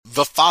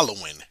The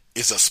following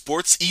is a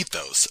Sports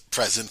Ethos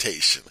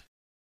presentation.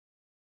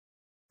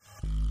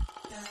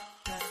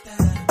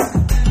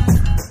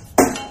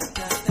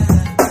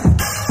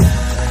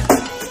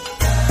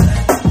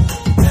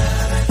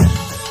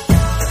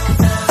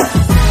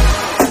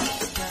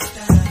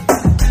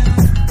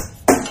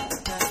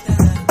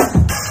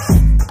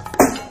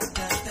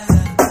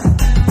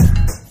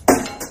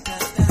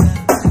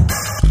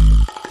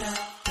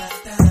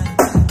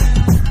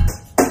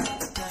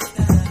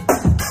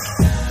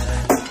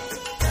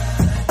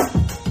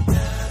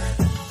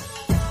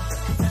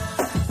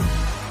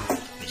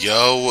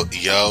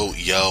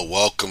 Yo,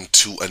 welcome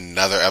to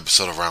another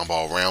episode of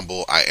Roundball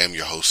Ramble. I am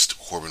your host,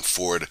 Corbin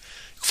Ford.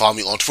 Follow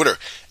me on Twitter,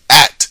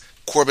 at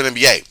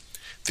CorbinNBA.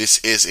 This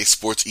is a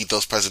Sports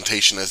Ethos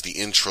presentation, as the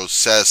intro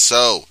says,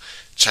 so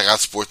check out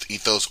Sports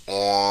Ethos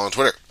on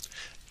Twitter,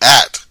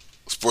 at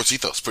Sports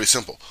Ethos. Pretty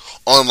simple.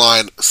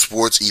 Online,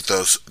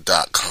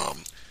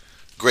 sportsethos.com.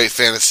 Great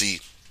fantasy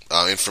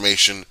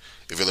information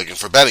if you're looking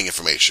for betting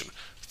information.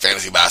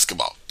 Fantasy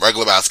basketball,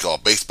 regular basketball,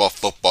 baseball,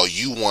 football,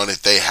 you want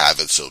it, they have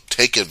it, so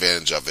take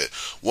advantage of it.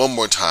 One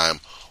more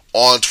time,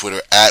 on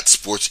Twitter, at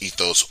Sports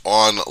Ethos,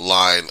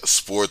 online,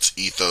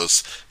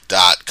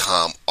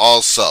 sportsethos.com.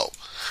 Also,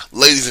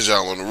 ladies and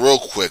gentlemen, real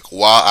quick,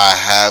 while I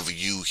have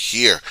you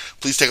here,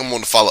 please take a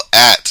moment to follow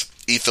at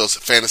Ethos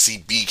Fantasy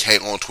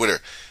BK on Twitter,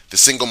 the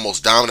single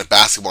most dominant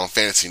basketball and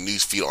fantasy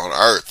news feed on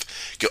earth.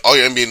 Get all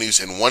your NBA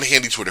news in one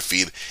handy Twitter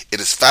feed. It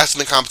is faster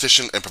than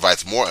competition and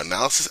provides more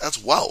analysis as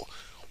well.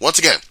 Once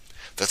again,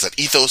 that's at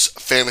Ethos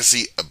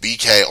Fantasy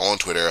BK on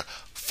Twitter.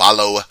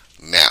 Follow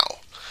now.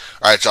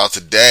 Alright, y'all,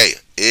 today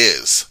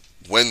is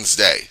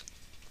Wednesday,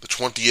 the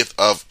 20th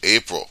of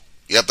April.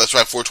 Yep, that's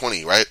right,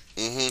 420, right?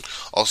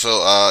 Also,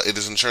 it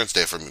is insurance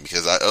day for me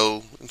because I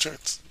owe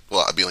insurance.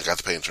 Well, I have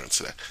to pay insurance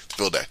today. It's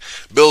bill day.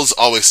 Bills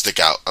always stick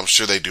out. I'm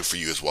sure they do for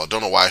you as well.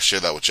 Don't know why I share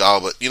that with y'all,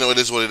 but, it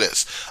is what it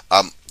is.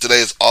 Today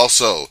is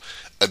also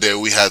a day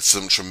we had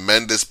some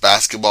tremendous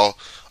basketball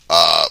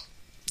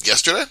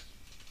yesterday.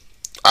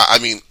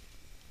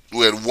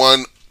 We had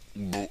one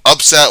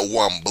upset,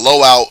 one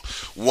blowout,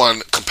 one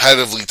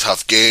competitively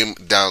tough game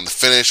down the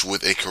finish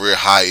with a career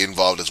high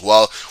involved as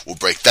well. We'll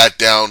break that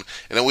down.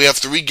 And then we have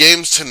 3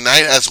 games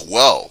tonight as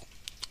well.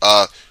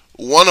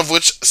 One of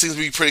which seems to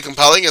be pretty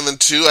compelling, and then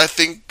 2, I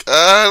think,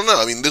 I don't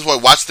know. This is why I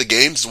watch the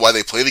games, this is why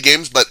they play the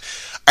games, but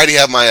I already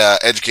have my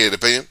educated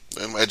opinion,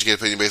 and my educated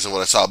opinion based on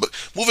what I saw. But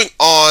moving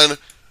on,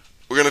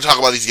 we're going to talk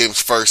about these games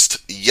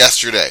first.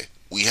 Yesterday,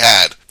 we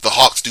had the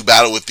Hawks do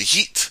battle with the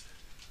Heat.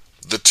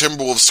 The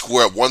Timberwolves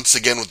square up once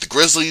again with the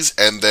Grizzlies,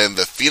 and then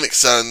the Phoenix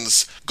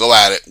Suns go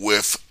at it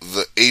with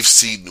the 8th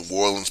seed New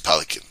Orleans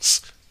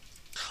Pelicans.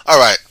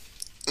 Alright,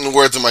 in the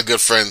words of my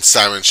good friend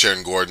Simon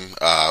Sharon Gordon,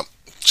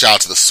 shout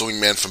out to the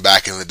swingman from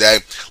back in the day,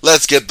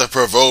 let's get the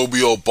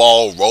proverbial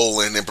ball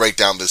rolling and break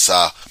down this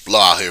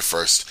blowout here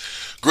first.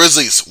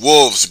 Grizzlies,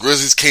 Wolves.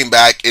 Grizzlies came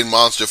back in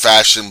monster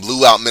fashion,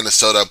 blew out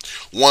Minnesota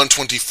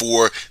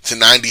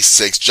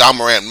 124-96. Ja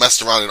Morant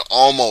messed around and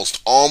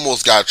almost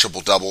got a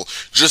triple-double,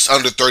 just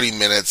under 30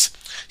 minutes.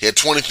 He had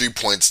 23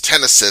 points,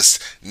 10 assists,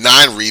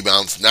 9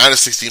 rebounds, 9 of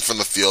 16 from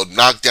the field,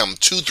 knocked down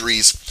 2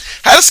 threes.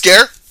 Had a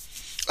scare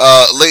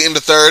late in the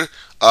third,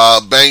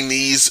 banged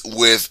knees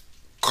with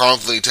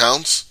Karl-Anthony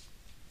Towns,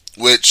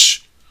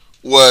 which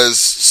was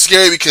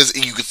scary because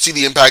you could see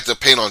the impact of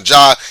pain on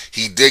Ja.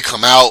 He did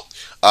come out.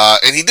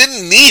 And he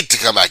didn't need to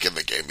come back in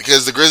the game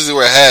because the Grizzlies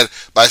were ahead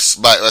by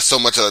so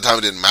much at the time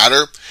it didn't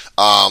matter.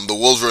 The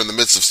Wolves were in the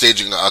midst of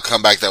staging a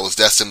comeback that was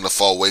destined to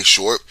fall way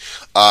short.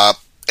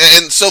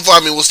 And so far,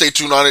 we'll stay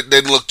tuned on it.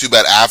 Didn't look too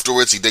bad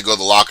afterwards. He did go to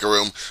the locker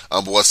room,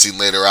 but was seen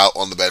later out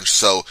on the bench.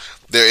 So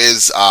there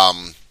is at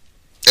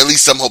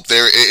least some hope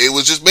there. It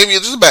was just maybe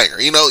just a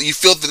banger. You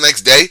feel it the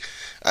next day.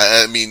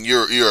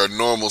 You're a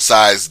normal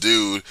sized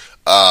dude.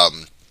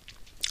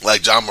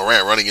 Like Ja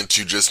Morant running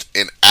into just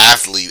an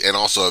athlete and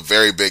also a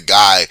very big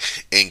guy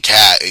in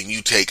Cat, and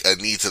you take a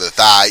knee to the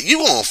thigh, you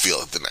won't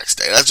feel it the next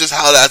day. That's just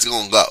how that's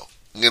going to go,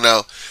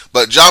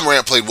 But Ja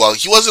Morant played well.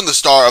 He wasn't the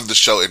star of the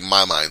show in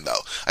my mind,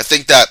 though. I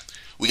think that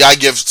we got to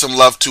give some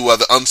love to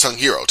the unsung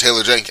hero,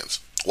 Taylor Jenkins.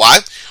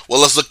 Why?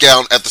 Well, let's look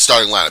down at the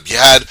starting lineup. You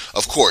had,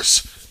 of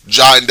course,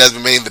 Ja and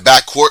Desmond Bane in the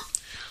backcourt,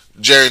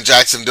 Jaren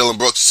Jackson, Dylan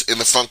Brooks in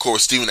the front court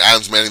with Steven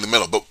Adams manning the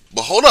middle. But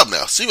hold up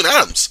now, Steven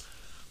Adams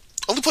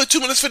only played 2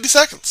 minutes 50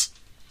 seconds.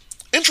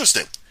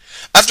 Interesting.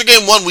 After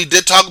game 1, we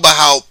did talk about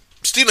how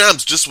Steven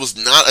Adams just was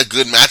not a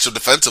good matchup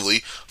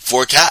defensively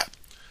for Cat.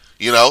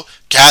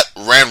 Cat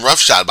ran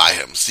roughshod by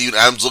him. Steven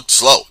Adams looked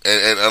slow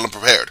and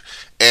unprepared.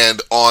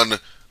 And on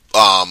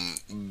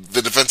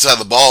the defensive side of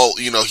the ball,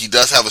 he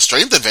does have a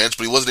strength advantage,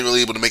 but he wasn't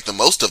really able to make the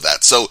most of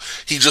that. So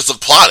he just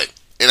looked plodding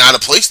and out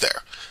of place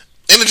there.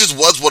 And it just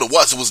was what it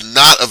was. It was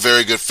not a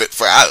very good fit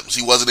for Adams.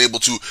 He wasn't able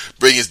to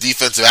bring his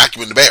defensive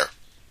acumen to bear.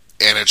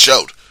 And it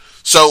showed.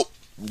 So,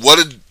 what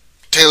did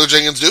Taylor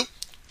Jenkins do?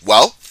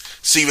 Well,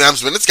 Steven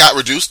Adams' minutes got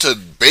reduced to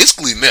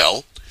basically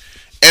nil,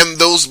 and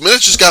those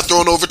minutes just got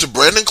thrown over to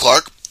Brandon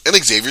Clark and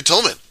Xavier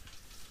Tillman.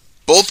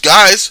 Both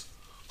guys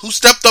who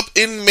stepped up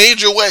in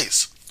major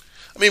ways.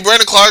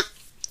 Brandon Clark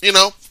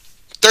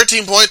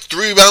 13 points,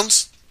 3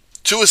 rebounds,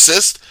 2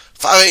 assists,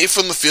 5-8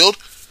 from the field.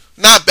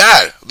 Not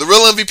bad. The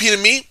real MVP to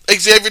me,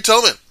 Xavier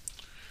Tillman.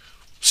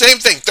 Same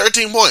thing,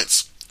 13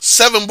 points,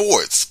 7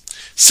 boards,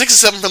 6 of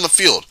 7 from the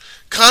field,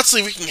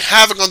 constantly wreaking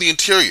havoc on the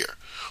interior,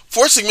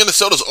 forcing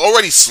Minnesota's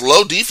already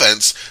slow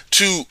defense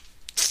to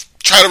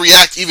try to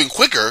react even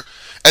quicker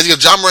as you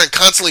have John Morant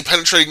constantly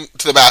penetrating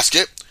to the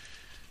basket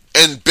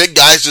and big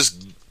guys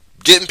just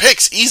getting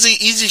picks.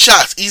 Easy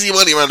shots, easy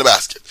money around the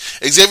basket.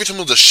 Xavier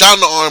Tillman was a shot in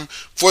the arm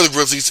for the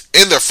Grizzlies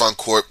in their front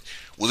court,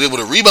 was able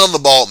to rebound the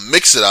ball,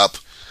 mix it up.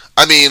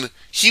 I mean,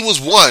 he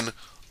was one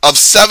of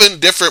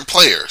 7 different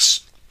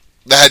players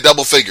that had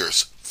double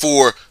figures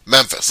for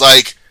Memphis.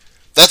 Like,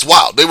 that's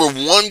wild. They were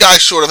one guy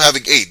short of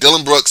having 8.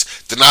 Dillon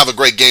Brooks did not have a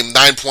great game.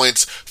 9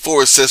 points,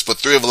 4 assists, but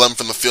 3 of 11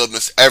 from the field,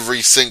 missed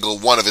every single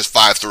one of his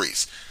 5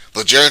 threes.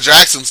 But Jaren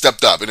Jackson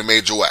stepped up in a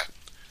major way.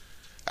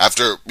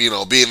 After, being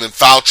in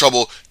foul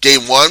trouble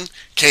game 1,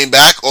 came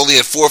back, only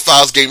had 4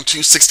 fouls game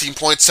 2, 16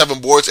 points, 7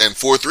 boards, and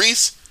 4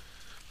 threes.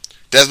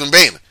 Desmond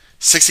Bane,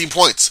 16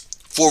 points,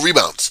 4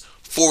 rebounds,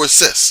 4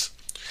 assists.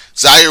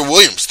 Zaire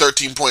Williams,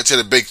 13 points, hit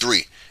a big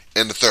 3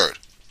 in the third.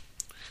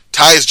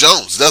 Tyus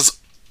Jones does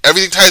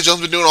everything Tyus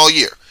Jones been doing all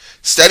year.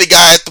 Steady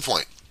guy at the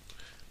point.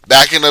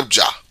 Backing up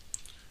Ja.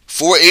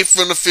 4-8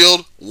 from the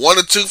field,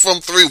 1-2 from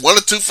 3,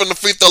 1-2 from the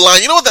free throw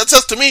line. You know what that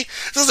says to me? It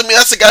says to me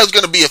that's a guy who's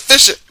going to be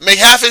efficient, make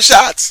half his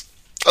shots.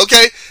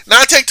 Okay?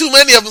 Not take too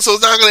many of them, so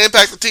it's not going to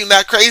impact the team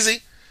that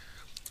crazy.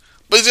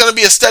 But he's going to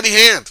be a steady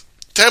hand.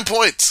 10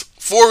 points,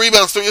 4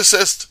 rebounds, 3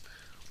 assists.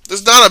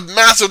 There's not a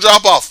massive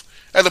drop-off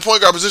at the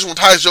point guard position when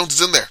Tyus Jones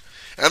is in there.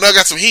 And I know I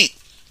got some heat.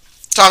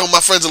 Talking with my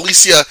friends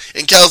Alicia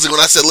and Kelsey when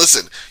I said,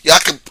 listen, y'all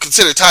can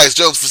consider Tyus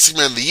Jones for Six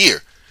Man of the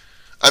Year.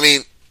 I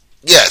mean,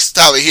 yes,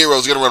 Tyler Hero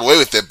is going to run away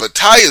with it, but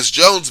Tyus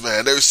Jones,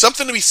 man, there's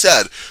something to be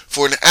said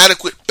for an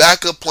adequate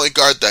backup point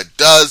guard that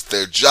does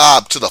their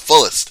job to the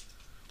fullest.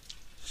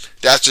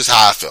 That's just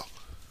how I feel.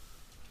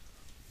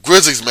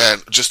 Grizzlies, man,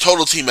 just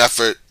total team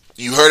effort.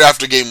 You heard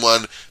after game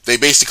 1, they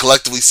basically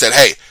collectively said,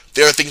 hey,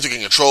 there are things we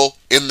can control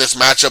in this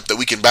matchup that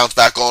we can bounce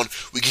back on.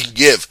 We can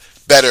give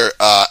better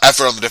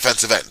effort on the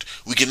defensive end.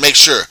 We can make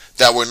sure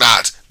that we're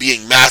not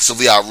being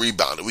massively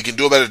out-rebounded. We can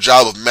do a better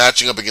job of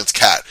matching up against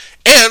Cat.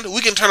 And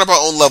we can turn up our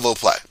own level of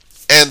play.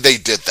 And they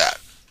did that.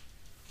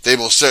 They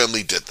most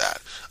certainly did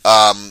that.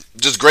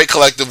 Just great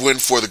collective win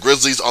for the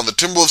Grizzlies. On the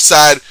Timberwolves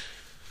side,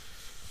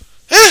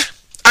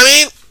 I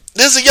mean,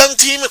 this is a young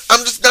team.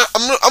 I'm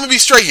going to be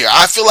straight here.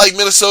 I feel like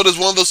Minnesota is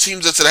one of those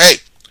teams that said, hey,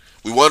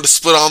 we wanted to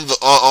split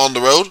on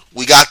the road.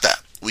 We got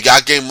that. We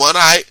got game 1, all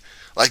right.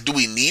 Like, do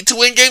we need to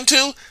win game 2?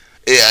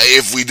 Yeah,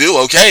 if we do,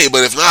 okay.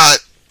 But if not,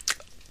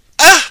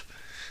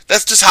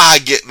 that's just how I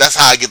get. That's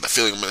how I get the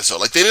feeling of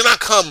Minnesota. Like, they did not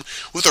come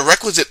with the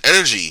requisite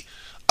energy,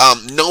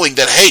 knowing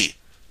that, hey,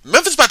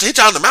 Memphis about to hit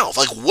you in the mouth.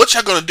 Like, what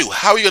y'all gonna do?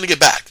 How are you gonna get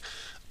back?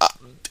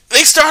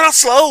 They started out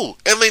slow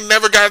and they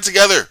never got it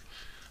together.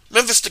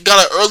 Memphis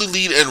got an early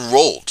lead and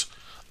rolled.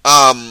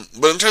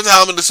 But in terms of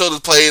how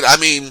Minnesota played, I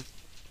mean,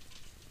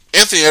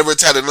 Anthony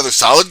Edwards had another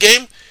solid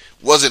game.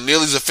 Wasn't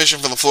nearly as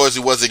efficient from the floor as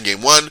he was in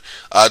game 1.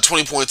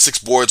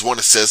 20.6 boards, 1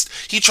 assist.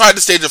 He tried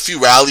to stage a few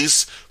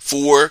rallies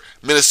for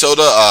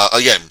Minnesota.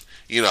 Again,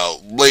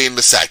 late in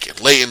the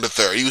second, late in the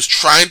third. He was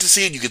trying to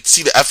see it. You could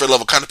see the effort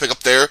level kind of pick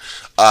up there.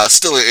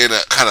 Still in a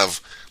kind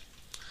of,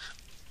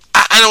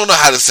 I don't know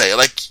how to say it.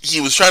 Like,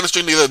 he was trying to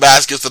string together the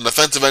baskets. On the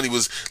defensive end, he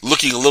was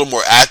looking a little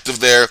more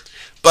active there.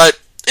 But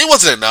it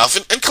wasn't enough.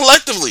 And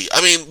collectively,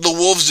 I mean, the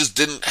Wolves just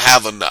didn't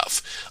have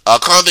enough.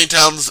 Karl Anthony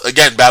Towns,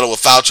 again, battled with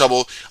foul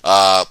trouble.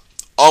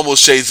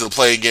 Almost shades of the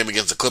playing game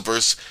against the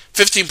Clippers.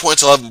 15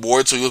 points, 11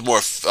 boards, so he was more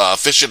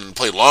efficient and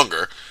played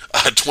longer.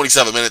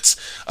 27 minutes,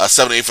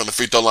 7-8 from the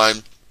free throw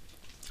line.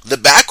 The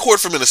backcourt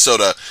for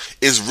Minnesota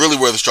is really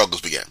where the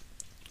struggles began.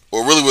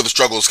 Or really where the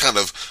struggles kind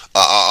of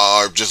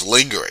are just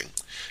lingering.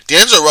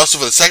 D'Angelo Russell,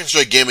 for the second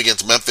straight game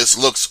against Memphis,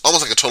 looks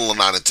almost like a total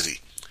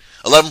non-entity.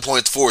 11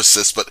 points, 4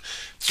 assists, but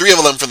 3 of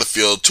 11 from the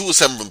field, 2 of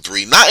 7 from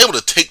 3. Not able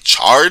to take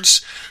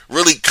charge,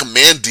 really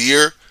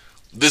commandeer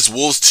this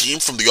Wolves team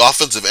from the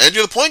offensive end.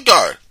 You're the point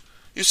guard.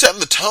 You're setting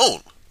the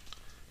tone.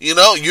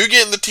 You're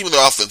getting the team in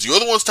their offense. You're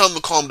the ones telling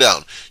them to calm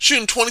down.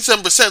 Shooting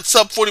 27%,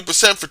 sub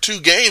 40% for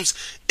 2 games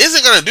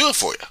isn't going to do it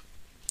for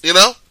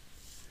you.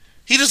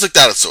 He just looked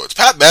out of sorts.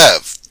 Pat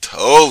Bev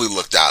totally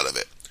looked out of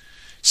it.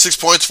 6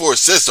 points, 4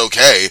 assists,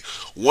 okay.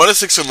 1 of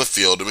 6 from the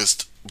field.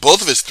 Missed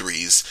both of his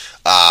threes.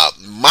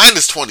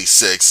 Minus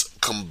 26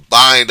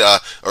 combined,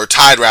 or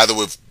tied rather,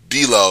 with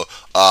D'Lo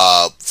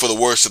for the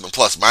worst in the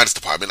plus-minus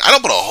department. I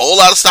don't put a whole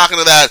lot of stock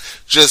into that,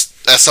 just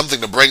as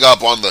something to bring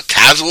up on the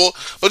casual,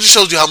 but it just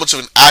shows you how much of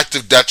an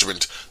active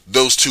detriment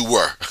those two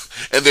were.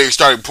 And they're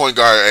starting point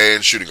guard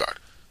and shooting guard.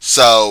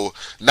 So,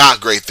 not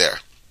great there.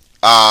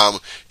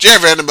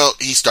 Jared Vanderbilt,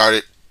 he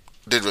started.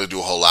 Didn't really do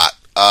a whole lot.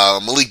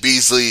 Malik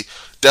Beasley,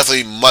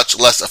 definitely much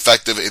less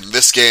effective in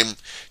this game.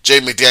 Jay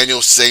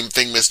McDaniels, same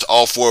thing, missed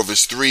all 4 of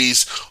his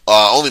threes.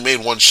 Only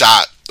made 1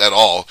 shot at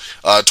all.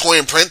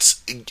 Torian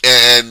Prince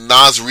and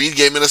Naz Reid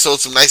gave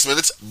Minnesota some nice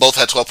minutes. Both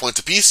had 12 points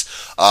apiece.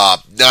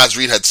 Naz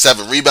Reid had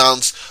 7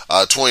 rebounds.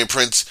 Torian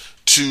Prince,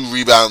 2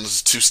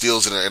 rebounds, 2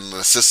 steals, and an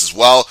assist as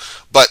well.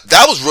 But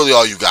that was really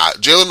all you got.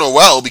 Jalen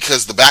Noel,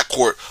 because the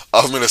backcourt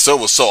of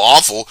Minnesota was so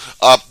awful,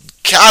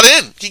 got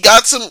in. He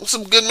got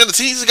some good minutes.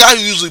 He's a guy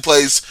who usually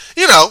plays,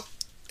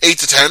 8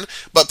 to 10.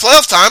 But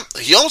playoff time,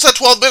 he almost had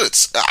 12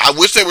 minutes. I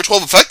wish they were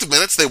 12 effective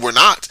minutes. They were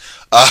not.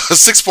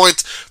 6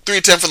 points, 3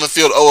 of 10 from the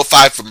field, 0 of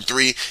 5 from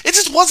 3. It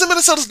just wasn't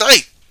Minnesota's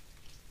night.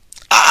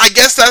 I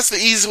guess that's the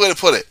easiest way to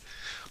put it.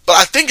 But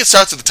I think it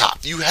starts at the top.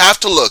 You have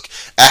to look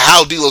at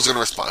how D'Lo's going to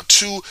respond.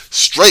 2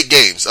 straight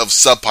games of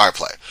subpar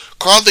play.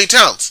 Karl-Anthony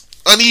Towns,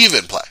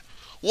 uneven play.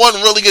 1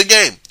 really good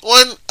game.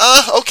 1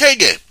 okay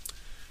game.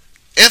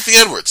 Anthony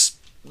Edwards,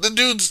 the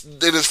dude's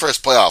in his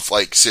first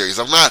playoff series.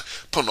 I'm not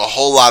putting a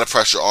whole lot of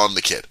pressure on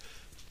the kid.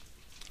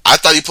 I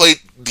thought he played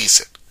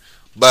decent.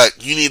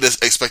 But you need a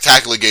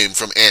spectacular game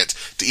from Ant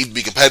to even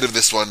be competitive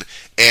this one.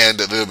 And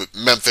the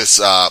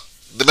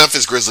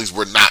Memphis Grizzlies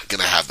were not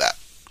going to have that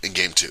in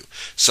Game 2.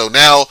 So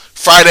now,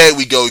 Friday,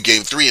 we go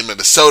Game 3 in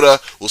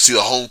Minnesota. We'll see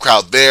the home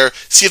crowd there.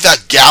 See if that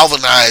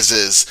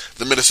galvanizes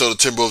the Minnesota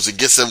Timberwolves and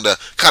gets them to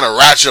kind of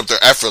ratchet up their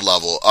effort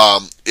level.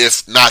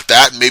 If not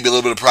that, maybe a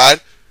little bit of pride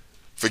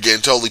for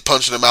getting totally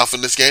punched in the mouth in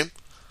this game.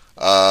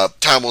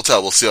 Time will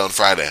tell. We'll see on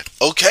Friday.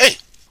 Okay,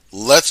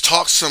 let's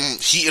talk some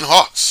Heat and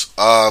Hawks.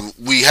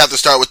 We have to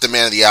start with the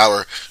man of the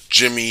hour,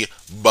 Jimmy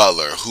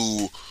Butler,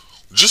 who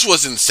just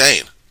was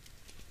insane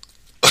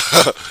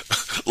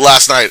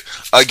last night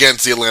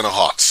against the Atlanta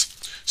Hawks,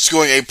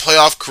 scoring a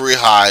playoff career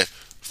high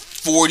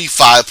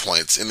 45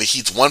 points in the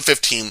Heat's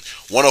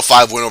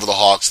 115-105 win over the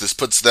Hawks. This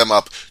puts them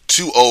up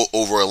 2-0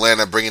 over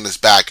Atlanta, bringing us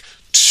back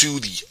to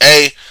the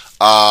A.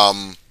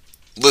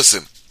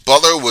 Listen,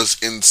 Butler was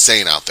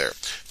insane out there.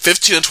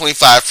 15 of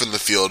 25 from the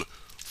field,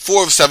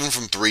 4 of 7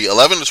 from 3,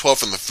 11 of 12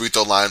 from the free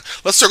throw line.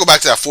 Let's circle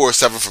back to that 4 of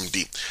 7 from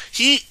deep.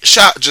 He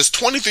shot just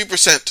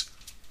 23%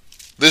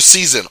 this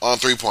season on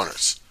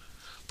three-pointers.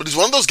 But he's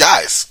one of those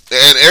guys.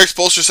 And Eric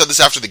Spoelstra said this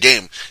after the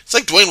game. It's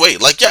like Dwayne Wade.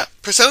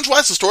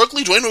 Percentage-wise,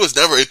 historically, Dwayne Wade was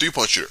never a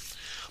three-point shooter.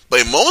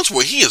 But in moments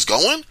where he is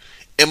going,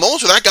 in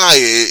moments where that guy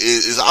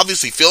is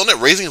obviously feeling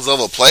it, raising his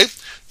level of play,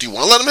 do you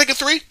want to let him make a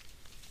three?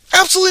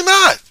 Absolutely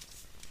not.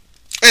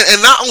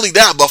 And not only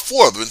that, but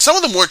 4 of them. And some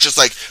of them weren't just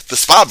the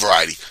spot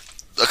variety.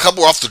 A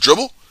couple were off the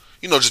dribble.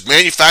 Just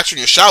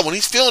manufacturing a shot. When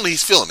he's feeling it,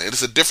 he's feeling it.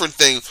 It's a different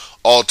thing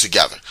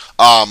altogether.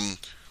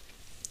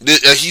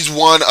 He's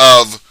one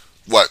of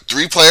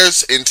 3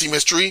 players in team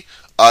history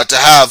to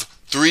have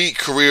 3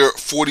 career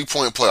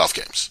 40-point playoff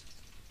games.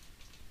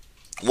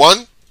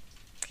 1,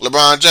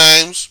 LeBron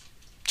James.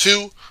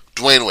 2,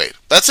 Dwayne Wade.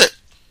 That's it.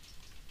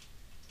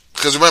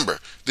 Because remember,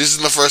 this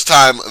is the first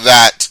time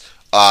that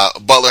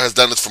Butler has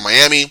done this for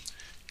Miami.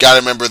 Got to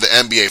remember the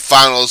NBA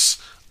Finals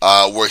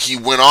where he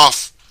went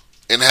off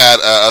and had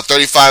a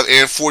 35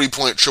 and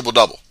 40-point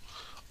triple-double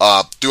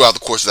throughout the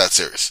course of that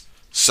series.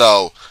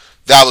 So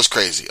that was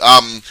crazy.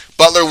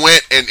 Butler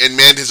went and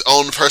manned his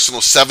own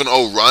personal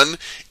 7-0 run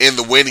in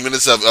the waning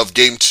minutes of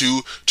Game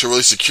 2 to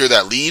really secure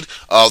that lead.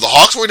 The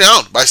Hawks were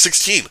down by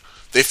 16.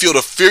 They fueled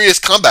a furious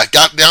comeback,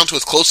 got down to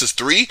as close as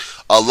 3.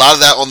 A lot of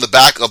that on the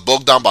back of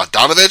Bogdan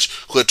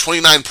Bogdanovic, who had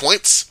 29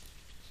 points.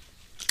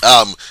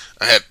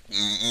 I had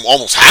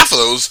almost half of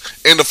those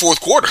in the fourth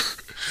quarter.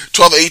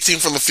 12 of 18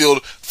 from the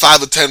field,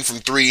 5 of 10 from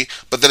 3.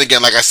 But then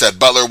again, like I said,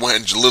 Butler went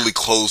and literally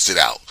closed it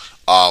out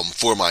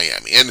for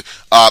Miami. And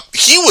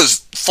he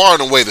was far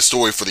and away the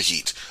story for the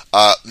Heat.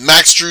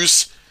 Max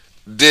Strus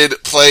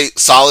did play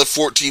solid,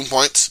 14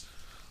 points.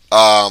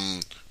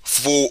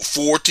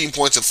 14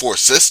 points and 4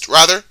 assists,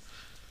 rather.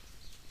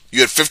 You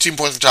had 15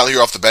 points from Tyler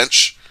Hero off the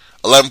bench.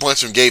 11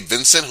 points from Gabe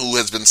Vincent, who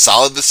has been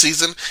solid this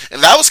season.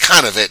 And that was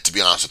kind of it, to be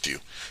honest with you.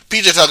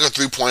 PJ Tucker,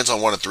 3 points on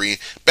 1 of 3.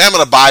 Bam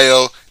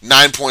Adebayo,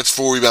 9 points,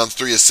 4 rebounds,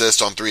 3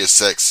 assists on 3 of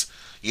 6.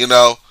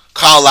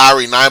 Kyle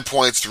Lowry, 9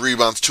 points, 3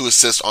 rebounds, 2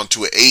 assists on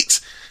 2 of 8.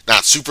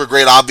 Not super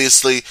great,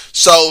 obviously.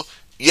 So,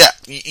 yeah,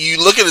 you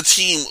look at a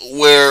team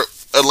where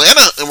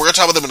Atlanta, and we're going to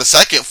talk about them in a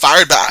second,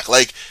 fired back.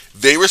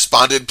 They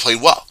responded,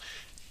 played well.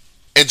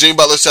 And Jimmy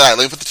Butler said, all right,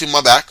 let me put the team on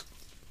my back.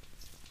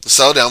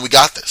 Settle down, we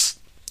got this.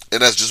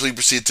 And that's just what he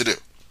proceeded to do.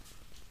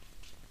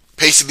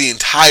 Pacing the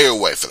entire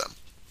way for them.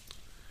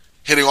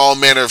 Hitting all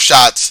manner of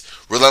shots,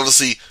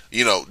 relentlessly,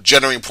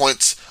 generating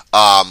points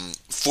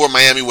for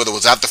Miami, whether it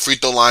was at the free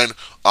throw line,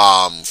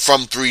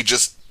 from 3,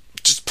 just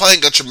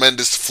playing a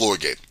tremendous floor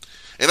game.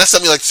 And that's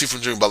something you like to see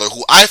from Jimmy Butler,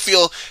 who I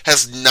feel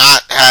has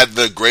not had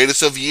the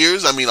greatest of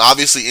years. I mean,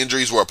 obviously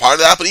injuries were a part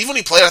of that, but even when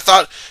he played, I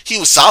thought he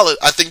was solid.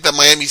 I think that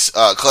Miami's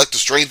collective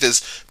strength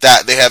is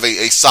that they have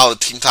a solid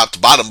team top to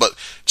bottom, but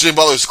Jimmy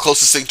Butler is the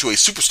closest thing to a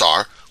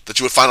superstar that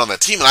you would find on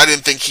that team, and I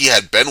didn't think he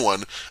had been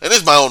one. And this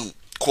is my own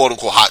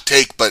quote-unquote hot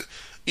take, but,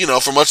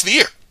 for much of the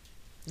year.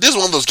 This is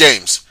one of those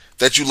games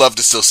that you love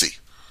to still see.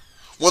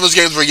 One of those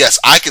games where, yes,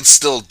 I can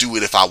still do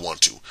it if I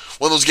want to.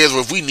 One of those games where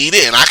if we need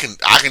it and I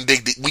can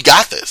dig, we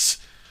got this.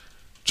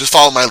 Just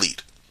follow my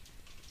lead.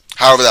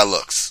 However that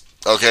looks.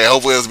 Okay,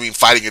 hopefully it doesn't mean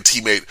fighting a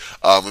teammate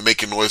and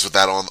making noise with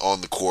that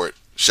on the court.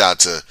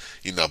 Shout out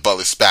to,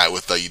 Butler spat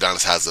with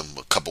Udonis Haslem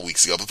a couple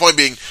weeks ago. But the point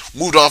being,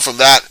 moved on from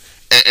that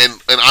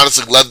and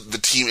honestly led the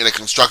team in a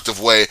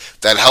constructive way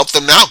that helped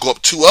them now go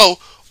up 2-0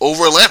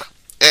 over Atlanta.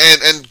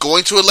 And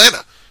going to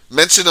Atlanta.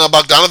 Mentioned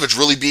Bogdanovich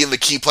really being the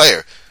key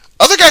player.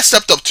 Other guys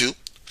stepped up too.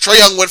 Trae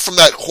Young went from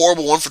that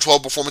horrible 1 for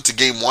 12 performance in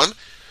Game 1.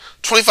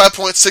 25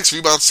 points, 6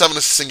 rebounds, 7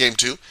 assists in Game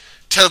 2.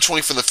 10 of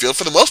 20 from the field.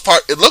 For the most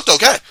part, it looked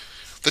okay.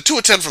 The 2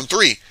 of 10 from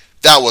 3,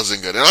 that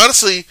wasn't good. And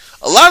honestly,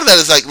 a lot of that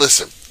is like,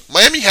 listen,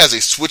 Miami has a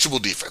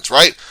switchable defense,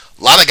 right?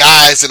 A lot of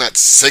guys in that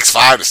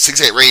 6'5 to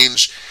 6'8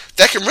 range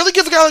that can really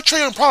give a guy like Trae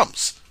Young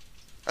problems.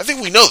 I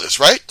think we know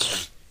this, right?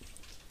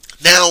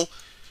 Now,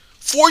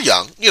 for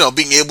Young,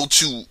 being able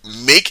to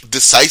make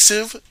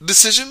decisive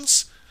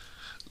decisions,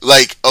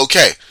 like,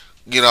 okay,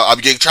 I'm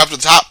getting trapped on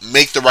top,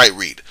 make the right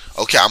read.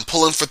 Okay, I'm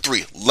pulling for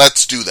 3.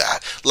 Let's do that.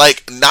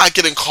 Like, not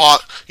getting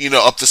caught,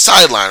 up the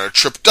sideline or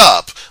tripped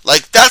up.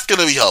 Like, that's going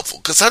to be helpful.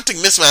 Because hunting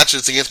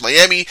mismatches against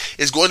Miami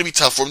is going to be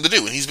tough for him to do.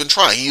 And he's been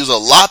trying. He was a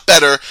lot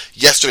better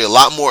yesterday, a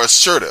lot more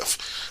assertive.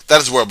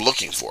 That is what I'm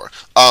looking for.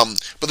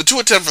 But the 2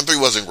 of 10 from 3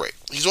 wasn't great.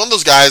 He's one of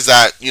those guys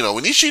that,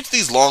 when he shoots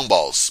these long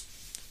balls,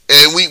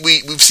 and we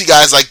see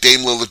guys like Dame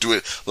Lillard do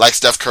it, like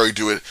Steph Curry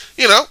do it,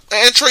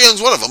 and Trae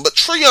Young's one of them. But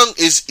Trae Young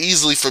is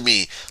easily, for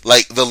me,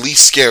 like the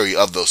least scary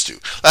of those two.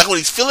 Like when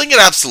he's filling it,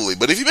 absolutely.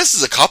 But if he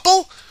misses a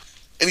couple,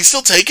 and he's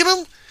still taking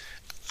them,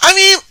 I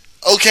mean,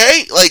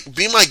 okay, like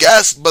be my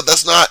guest, but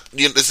that's not,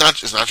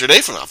 it's not your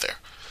day from out there.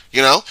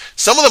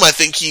 Some of them I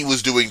think he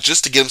was doing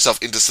just to get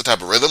himself into some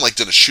type of rhythm, like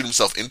to shoot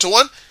himself into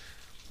one.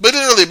 But it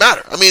didn't really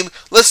matter. I mean,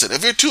 listen,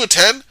 if you're 2 of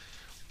 10,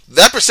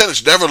 that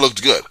percentage never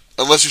looked good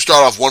unless you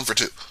start off 1 for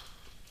 2.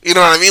 You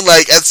know what I mean?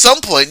 Like, at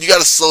some point, you got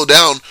to slow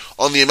down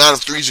on the amount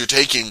of threes you're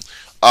taking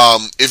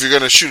if you're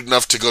going to shoot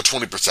enough to go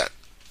 20%.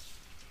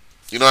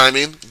 You know what I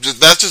mean?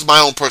 That's just my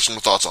own personal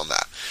thoughts on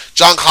that.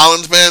 John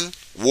Collins, man,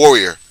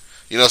 warrior.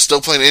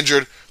 Still playing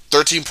injured.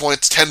 13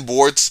 points, 10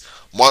 boards.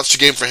 Monster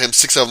game for him,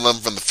 6 of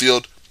 11 from the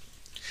field.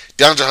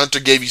 DeAndre Hunter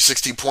gave you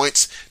 16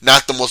 points.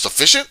 Not the most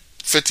efficient.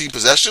 15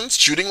 possessions,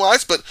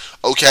 shooting-wise, but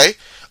okay.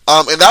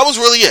 And that was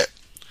really it.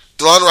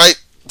 DeLon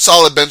Wright,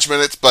 solid bench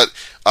minutes, but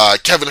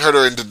Kevin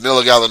Huerter and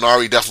Danilo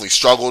Gallinari definitely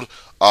struggled,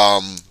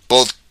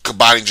 both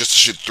combining just to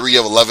shoot 3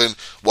 of 11.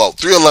 Well,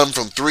 3 of 11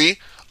 from 3,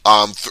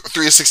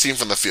 3 of 16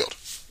 from the field.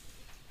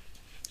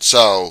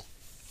 So,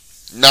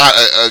 not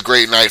a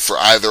great night for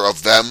either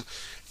of them.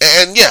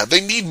 And yeah,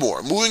 they need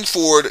more. Moving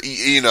forward,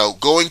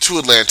 going to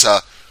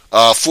Atlanta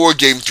for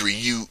Game 3,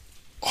 you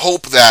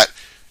hope that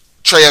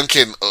Trae Young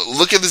can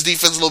look at this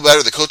defense a little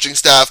better, the coaching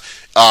staff,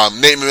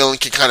 Nate McMillan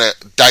can kind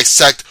of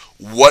dissect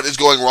what is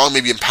going wrong,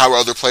 maybe empower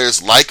other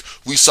players like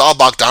we saw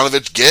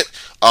Bogdanovich get,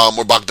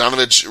 or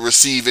Bogdanovich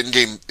receive in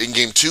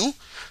game 2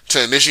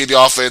 to initiate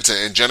the offense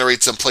and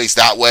generate some plays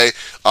that way.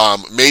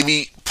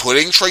 Maybe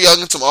putting Trae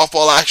Young in some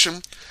off-ball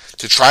action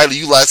to try to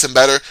utilize him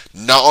better,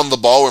 not on the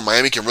ball where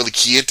Miami can really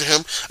key into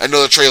him. I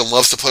know that Trae Young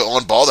loves to play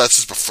on ball, that's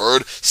his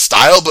preferred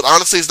style, but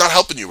honestly, it's not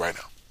helping you right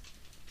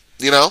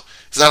now.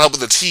 It's not helping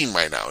the team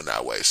right now in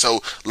that way.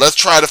 So let's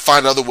try to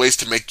find other ways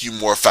to make you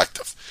more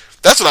effective.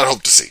 That's what I'd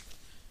hope to see.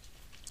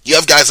 You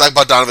have guys like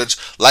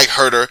Bogdanovich, like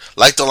Huerter,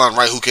 like DeLon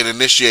Wright who can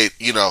initiate,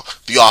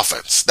 the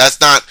offense.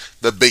 That's not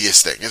the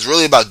biggest thing. It's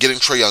really about getting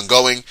Trae Young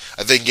going.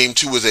 I think Game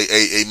 2 was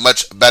a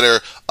much better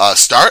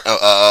start,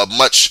 a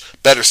much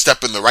better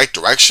step in the right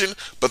direction,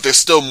 but there's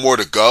still more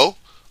to go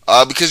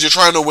because you're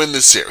trying to win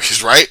this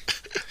series, right?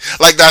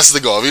 Like, that's the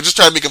goal. If you're just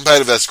trying to be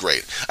competitive, that's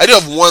great. I do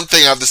have one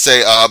thing I have to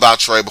say about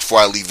Trae before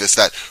I leave this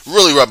that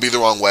really rubbed me the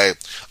wrong way.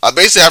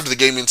 Basically, after the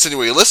game, he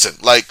insinuated, listen,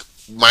 like,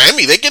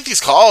 Miami, they get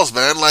these calls,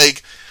 man,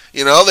 like,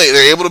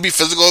 they're able to be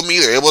physical with me.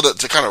 They're able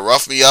to kind of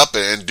rough me up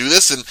and do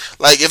this. And,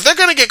 like, if they're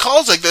going to get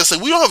calls like this,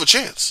 like, we don't have a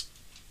chance.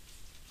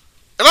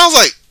 And I was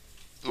like,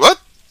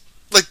 what?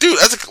 Like, dude,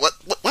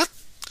 what?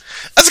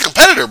 As a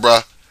competitor,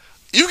 bruh,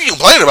 you can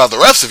complain about the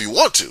refs if you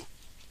want to.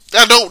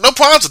 Yeah, no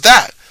problems with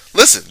that.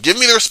 Listen, give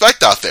me the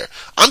respect out there.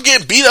 I'm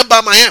getting beat up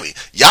by Miami.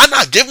 Y'all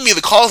not giving me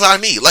the calls I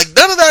need. Like,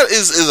 none of that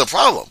is a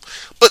problem.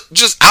 But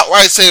just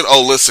outright saying,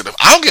 oh, listen, if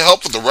I don't get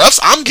help with the refs,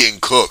 I'm getting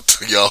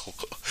cooked, yo.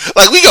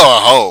 Like, we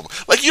going home.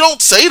 Like, you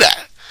don't say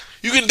that.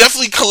 You can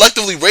definitely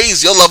collectively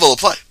raise your level of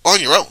play on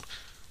your own.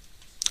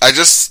 I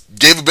just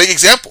gave a big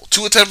example.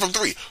 2 of 10 from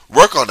 3.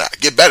 Work on that.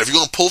 Get better. If you're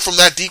going to pull from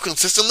that deep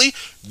consistently,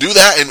 do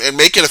that and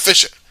make it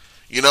efficient.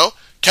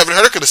 Kevin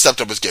Huerter could have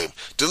stepped up his game.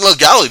 Danilo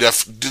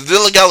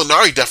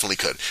Gallinari definitely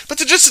could. But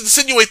to just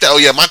insinuate that, oh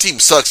yeah, my team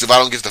sucks if I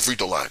don't get to the free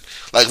throw line.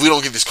 Like, if we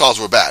don't get these calls,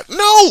 we're bad.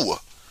 No!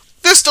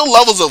 There's still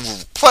levels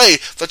of play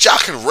that y'all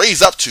can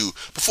raise up to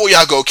before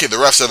y'all go, okay, the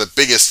refs are the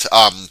biggest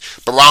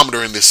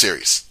barometer in this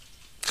series.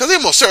 Because they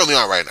most certainly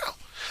aren't right now.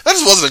 That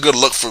just wasn't a good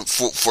look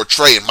for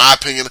Trae, in my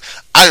opinion.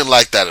 I didn't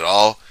like that at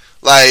all.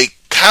 Like,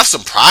 have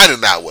some pride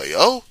in that way,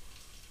 yo.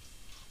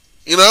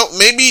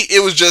 Maybe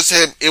it was just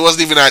him. It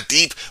wasn't even that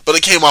deep, but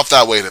it came off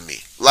that way to me.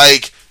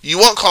 Like, you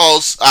want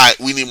calls? All right,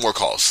 we need more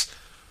calls.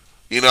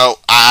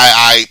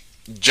 I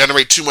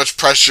generate too much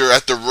pressure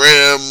at the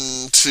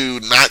rim to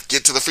not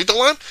get to the free throw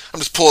line. I'm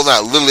just pulling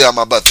that literally out of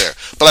my butt there.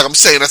 But like I'm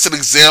saying, that's an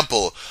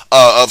example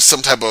of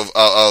some type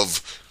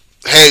of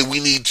hey, we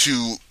need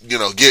to,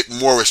 get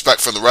more respect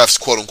from the refs,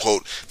 quote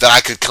unquote, that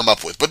I could come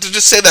up with. But to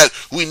just say that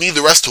we need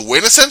the refs to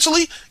win,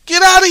 essentially,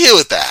 get out of here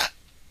with that.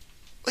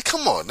 Like,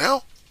 come on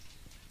now.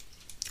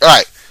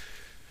 Alright.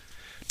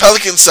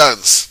 Pelicans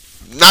Suns.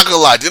 Not gonna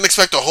lie, didn't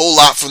expect a whole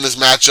lot from this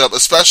matchup,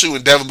 especially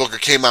when Devin Booker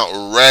came out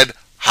red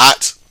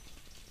hot.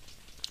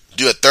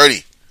 Dude at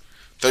 30,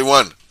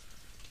 31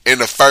 in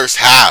the first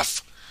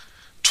half.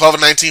 12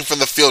 and 19 from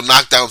the field,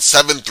 knocked down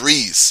 7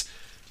 threes.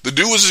 The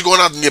dude was just going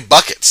out and get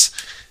buckets.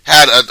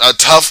 Had a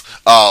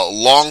tough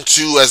long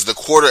two as the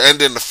quarter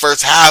ended in the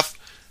first half.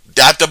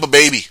 Dapped up a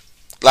baby.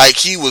 Like,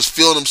 he was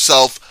feeling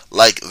himself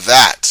like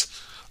that.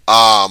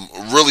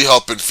 Really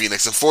helping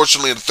Phoenix.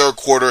 Unfortunately, in the third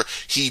quarter,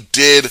 he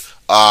did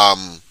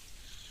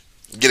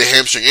get a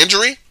hamstring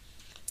injury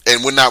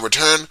and would not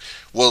return.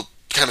 We'll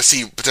kind of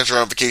see potential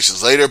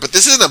ramifications later. But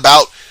this isn't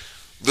about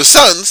the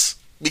Suns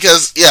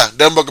because, yeah,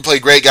 Devin Booker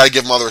played great. Got to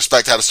give him all the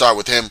respect. Had to start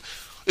with him.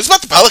 It's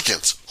about the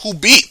Pelicans, who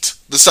beat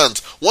the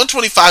Suns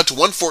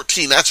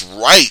 125-114. That's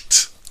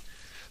right.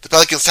 The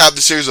Pelicans tapped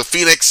the series with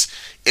Phoenix,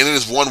 and it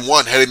is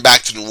 1-1 heading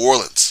back to New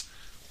Orleans.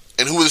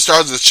 And who were the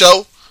stars of the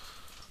show?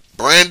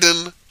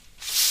 Brandon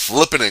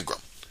flippin' Ingram.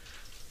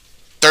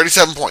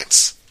 37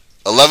 points,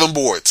 11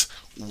 boards,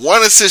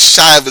 1 assist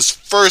shy of his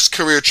first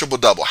career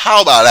triple-double.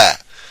 How about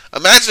that?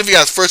 Imagine if he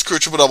got his first career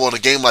triple-double in a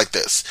game like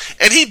this.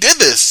 And he did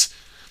this,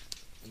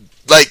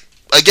 like,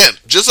 again,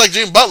 just like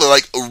Jimmy Butler,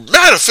 like,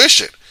 mad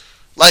efficient.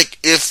 Like,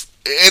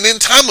 and in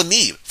time of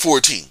need for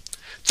a team.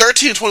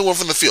 13-21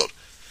 from the field.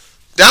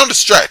 Down the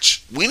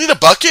stretch. We need a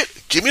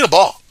bucket? Give me the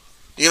ball.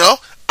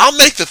 I'll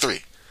make the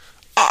three.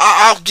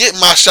 I'll get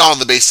my shot on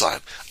the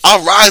baseline.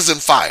 I'll rise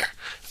and fire.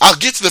 I'll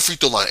get to the free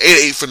throw line.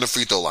 8-8 from the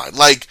free throw line.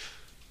 Like,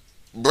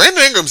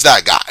 Brandon Ingram's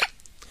that guy.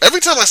 Every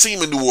time I see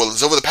him in New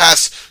Orleans over the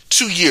past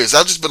 2 years,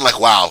 I've just been like,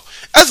 wow.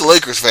 As a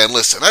Lakers fan,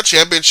 listen, that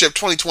championship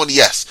 2020,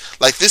 yes.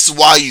 Like, this is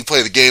why you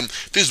play the game.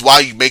 This is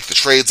why you make the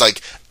trades.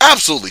 Like,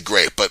 absolutely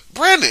great. But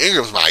Brandon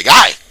Ingram's my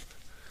guy.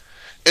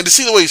 And to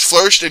see the way he's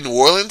flourished in New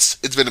Orleans,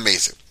 it's been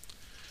amazing.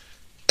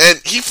 And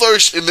he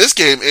flourished in this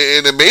game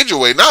in a major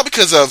way, not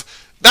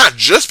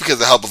just because of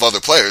the help of other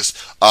players.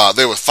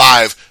 There were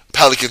 5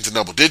 Pelicans in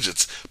double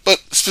digits, but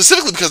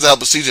specifically because of the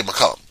help of CJ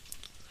McCollum,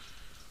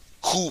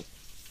 who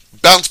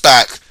bounced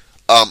back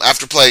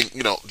after playing,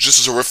 just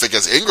as horrific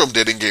as Ingram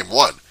did in Game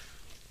 1.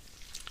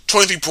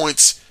 23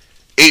 points,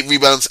 8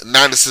 rebounds,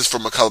 9 assists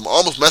from McCollum.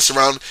 Almost messed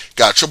around,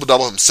 got a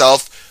triple-double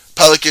himself.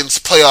 Pelicans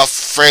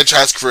playoff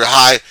franchise career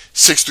high,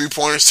 6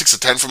 3-pointers, 6 of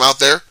 10 from out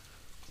there.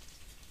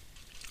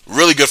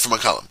 Really good for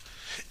McCollum.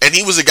 And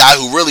he was a guy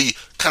who really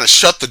kind of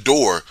shut the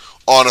door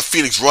on a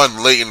Phoenix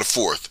run late in the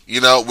fourth,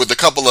 with a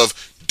couple of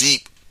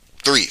deep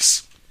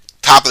threes.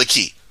 Top of the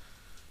key.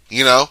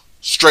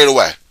 Straight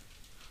away.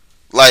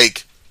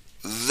 Like,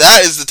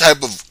 that is the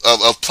type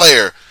of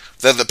player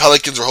that the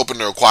Pelicans are hoping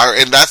to acquire,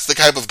 and that's the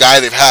type of guy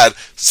they've had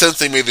since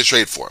they made the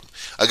trade for him.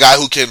 A guy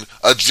who can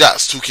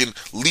adjust, who can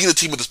lead a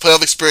team with his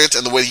playoff experience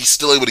and the way he's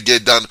still able to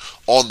get it done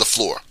on the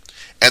floor.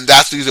 And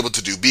that's what he's able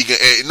to do.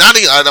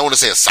 I don't want to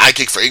say a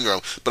sidekick for Ingram,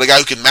 but a guy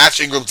who can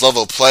match Ingram's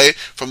level of play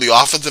from the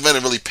offensive end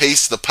and really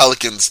pace the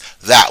Pelicans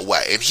that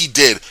way. And he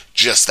did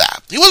just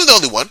that. He wasn't the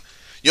only one.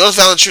 Jonas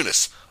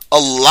Valanciunas, a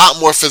lot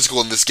more physical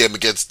in this game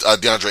against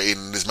DeAndre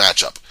Ayton in his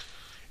matchup.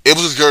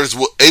 Able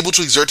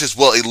to exert his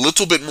will a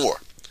little bit more.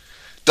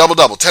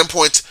 Double-double, 10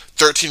 points,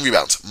 13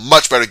 rebounds.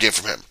 Much better game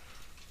from him.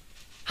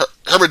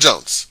 Herbert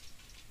Jones,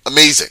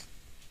 amazing.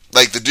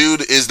 Like, the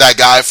dude is that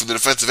guy from the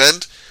defensive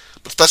end,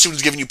 but especially when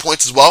he's giving you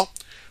points as well.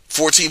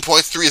 14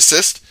 points, 3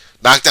 assists,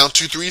 knocked down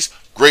 2 threes.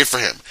 Great for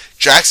him.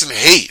 Jackson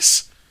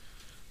Hayes,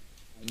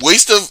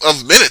 waste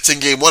of minutes in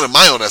Game 1 in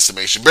my own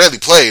estimation. Barely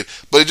played,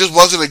 but it just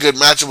wasn't a good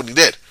matchup when he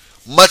did.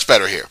 Much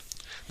better here.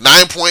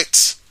 9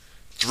 points,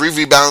 3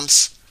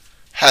 rebounds,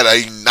 had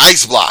a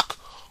nice block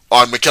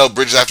on Mikal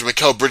Bridges after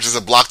Mikal Bridges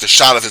had blocked a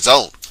shot of his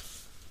own.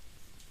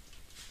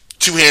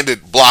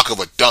 Two-handed block of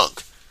a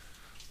dunk.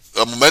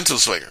 A momentum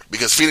swinger,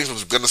 because Phoenix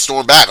was going to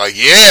storm back. Like,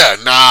 yeah,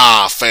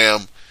 nah,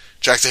 fam.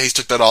 Jackson Hayes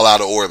took that all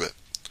out of orbit.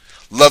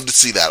 Love to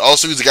see that.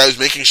 Also, he's a guy who's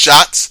making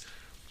shots.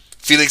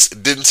 Phoenix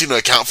didn't seem to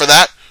account for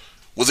that.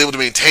 Was able to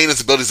maintain his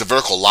ability as a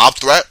vertical lob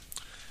threat,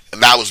 and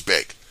that was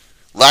big.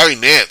 Larry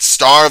Nance,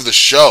 star of the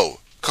show,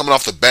 coming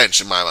off the bench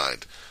in my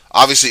mind.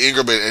 Obviously,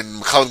 Ingram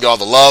and McCollum got all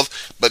the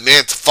love, but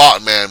Nance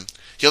fought, man.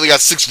 He only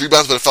got 6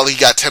 rebounds, but it felt like he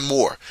got 10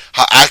 more.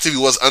 How active he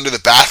was under the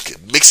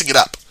basket, mixing it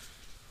up.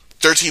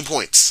 13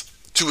 points.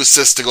 2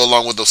 assists to go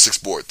along with those 6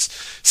 boards.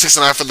 6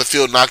 and 9 from the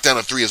field, knocked down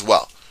a 3 as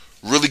well.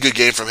 Really good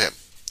game from him.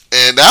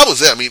 And that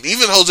was it. I mean,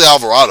 even Jose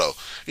Alvarado,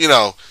 you're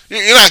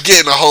not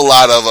getting a whole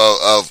lot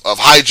of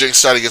hijinks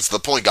starting against the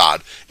point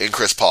guard in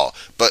Chris Paul.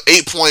 But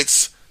 8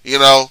 points,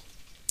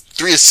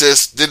 3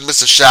 assists, didn't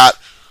miss a shot.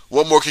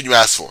 What more can you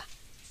ask for?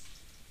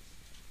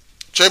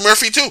 Trey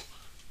Murphy, too.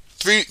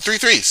 3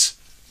 threes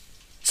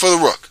for the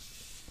Rook.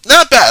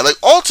 Not bad. Like,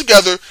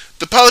 altogether,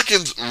 the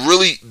Pelicans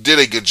really did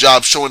a good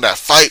job showing that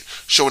fight,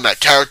 showing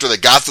that character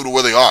that got through to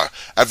where they are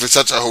after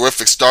such a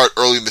horrific start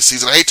early in the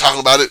season. I hate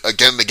talking about it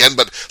again and again,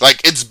 but like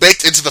it's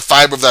baked into the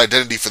fiber of the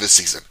identity for this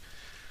season.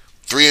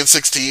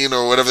 3-16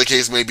 or whatever the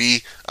case may be.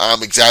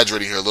 I'm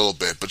exaggerating here a little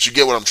bit, but you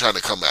get what I'm trying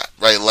to come at,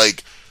 right?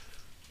 Like,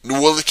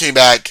 New Orleans came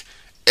back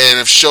and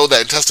have showed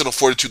that intestinal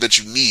fortitude that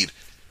you need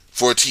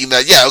for a team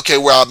that, yeah, okay,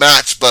 we're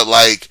outmatched, but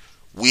like,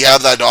 we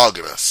have that dog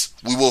in us.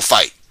 We will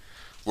fight.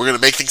 We're going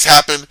to make things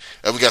happen,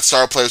 and we got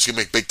star players who can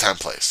make big-time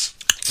plays.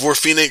 For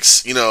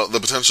Phoenix, the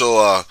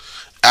potential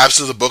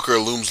absence of Booker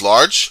looms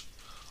large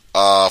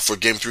for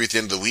Game 3 at the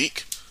end of the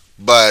week.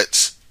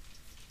 But,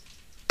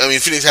 I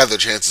mean, Phoenix had their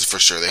chances for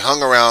sure. They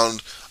hung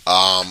around.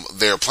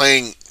 They're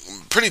playing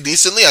pretty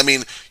decently. I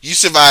mean, you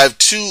survived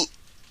 2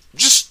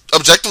 just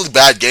objectively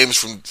bad games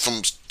from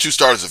 2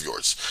 starters of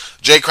yours.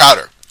 Jay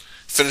Crowder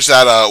finished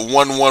that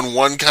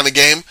 1-1-1 kind of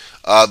game.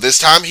 This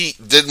time he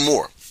did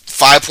more.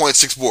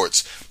 5.6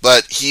 boards,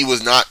 but he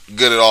was not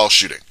good at all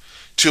shooting.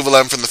 2 of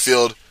 11 from the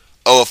field,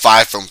 0 of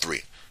 5 from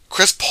 3.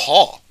 Chris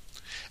Paul,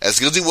 as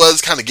good as he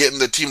was kind of getting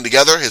the team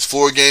together, his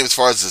floor game as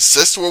far as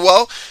assists were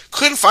well,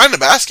 couldn't find a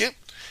basket.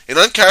 An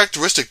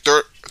uncharacteristic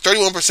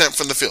 31%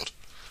 from the field.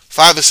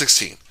 5 of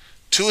 16.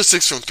 2 of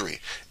 6 from 3.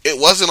 It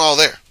wasn't all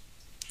there.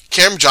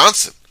 Cam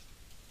Johnson,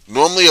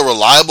 normally a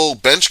reliable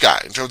bench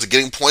guy in terms of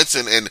getting points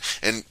and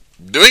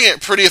doing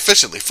it pretty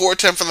efficiently. 4 of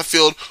 10 from the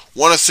field,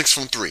 1 of 6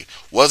 from 3.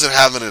 Wasn't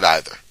having it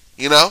either.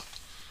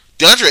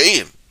 DeAndre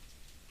Ayton,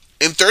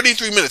 in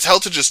 33 minutes,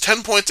 held to just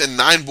 10 points and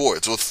 9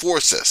 boards with 4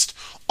 assists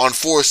on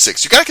 4 of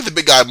 6. You got to get the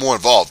big guy more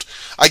involved.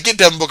 I get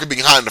Devin Booker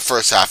being hot in the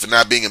first half and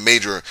not being a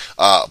major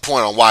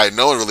point on why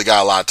no one really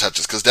got a lot of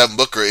touches, because Devin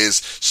Booker is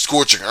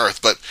scorching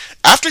earth. But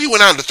after he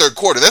went out in the third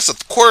quarter, that's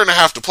a quarter and a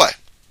half to play.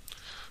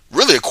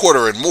 Really a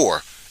quarter and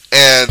more.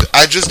 And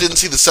I just didn't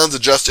see the Suns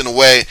adjust in a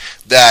way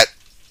that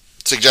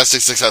suggesting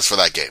success for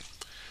that game.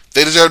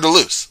 They deserved to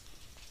lose.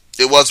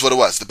 It was what it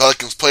was. The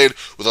Pelicans played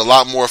with a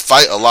lot more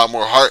fight, a lot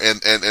more heart,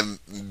 and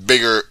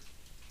bigger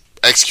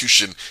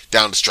execution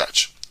down the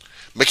stretch.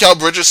 Mikal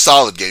Bridges,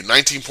 solid game.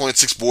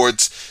 19.6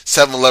 boards,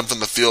 7-11 from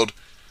the field.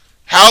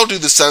 How do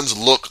the Suns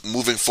look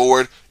moving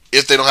forward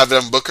if they don't have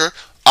Devin Booker?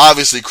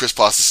 Obviously, Chris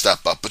Paul has to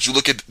step up. But you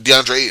look at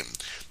DeAndre Ayton.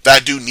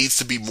 That dude needs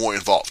to be more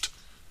involved.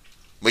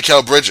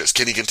 Mikal Bridges,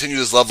 can he continue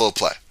this level of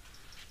play?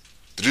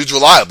 The dude's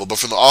reliable, but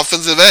from the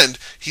offensive end,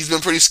 he's been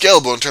pretty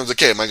scalable in terms of,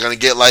 okay, am I going to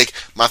get like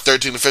my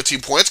 13 to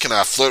 15 points? Can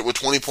I flirt with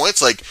 20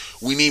 points? Like,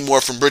 we need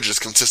more from Bridges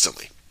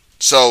consistently.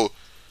 So,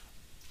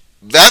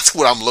 that's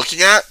what I'm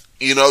looking at.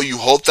 You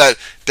hope that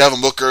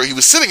Devin Booker, he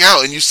was sitting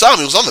out and you saw him,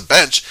 he was on the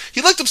bench.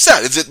 He looked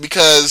upset. Is it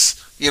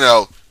because,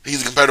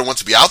 he's a competitor who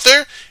wants to be out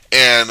there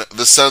and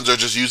the Suns are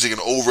just using an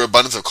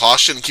overabundance of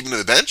caution and keeping him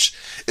to the bench?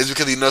 Is it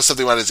because he knows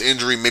something about his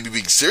injury maybe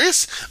being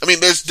serious? I mean,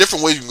 there's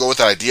different ways you can go with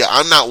that idea.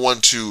 I'm not one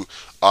to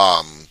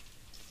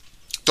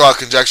throw out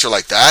conjecture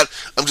like that.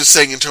 I'm just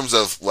saying in terms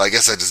of, well, I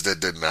guess I just did,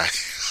 didn't I?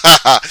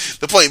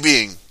 The point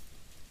being,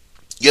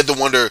 you have to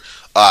wonder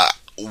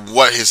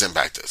what his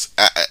impact is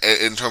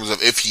in terms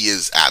of if he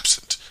is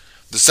absent.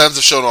 The Suns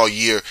have shown all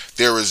year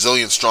they're a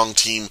resilient, strong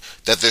team,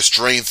 that their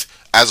strength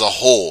as a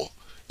whole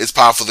is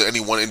powerful than any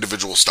one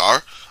individual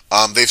star.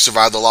 They've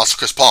survived the loss of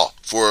Chris Paul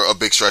for a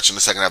big stretch in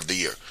the second half of the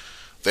year.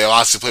 They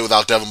obviously play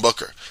without Devin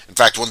Booker. In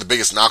fact, one of the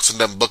biggest knocks on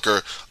Devin Booker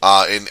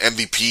in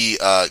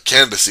MVP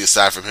candidacy,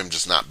 aside from him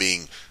just not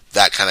being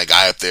that kind of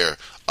guy up there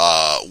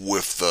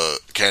with the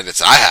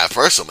candidates I have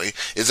personally,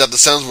 is that the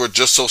Suns were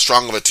just so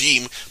strong of a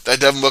team that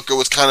Devin Booker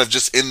was kind of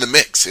just in the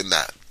mix in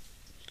that.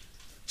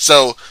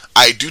 So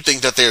I do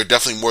think that they are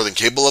definitely more than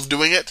capable of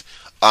doing it,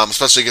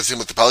 especially against a team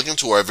like the Pelicans,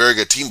 who are a very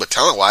good team, but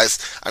talent-wise,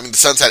 I mean, the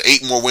Suns had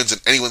 8 more wins than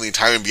anyone in the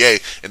entire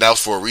NBA, and that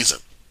was for a reason.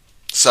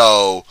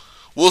 So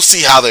we'll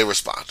see how they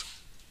respond.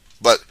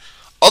 But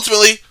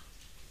ultimately,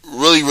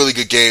 really, really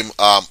good game.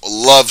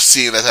 Love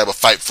seeing that type of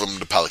fight from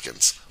the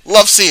Pelicans.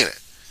 Love seeing it.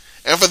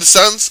 And for the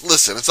Suns,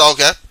 listen, it's all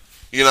good.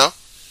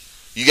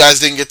 You guys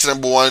didn't get to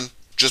number 1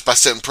 just by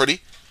sitting pretty.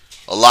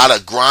 A lot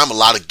of grime, a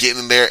lot of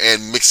getting in there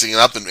and mixing it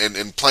up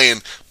and playing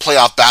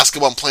playoff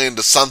basketball and playing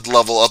the Suns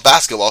level of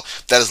basketball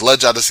that has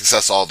led y'all to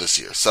success all this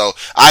year. So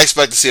I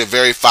expect to see a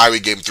very fiery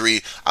Game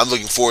 3. I'm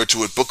looking forward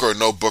to it, Booker or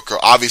no Booker.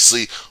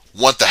 Obviously,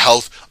 want the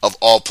health of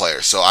all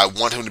players. So I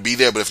want him to be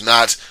there, but if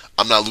not,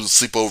 I'm not losing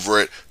sleep over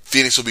it.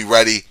 Phoenix will be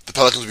ready. The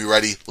Pelicans will be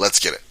ready. Let's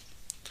get it.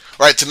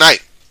 All right,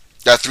 tonight,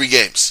 got 3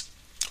 games.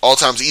 All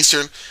times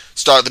Eastern.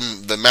 Start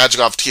the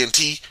Magic off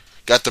TNT.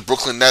 Got the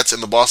Brooklyn Nets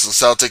and the Boston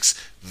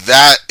Celtics.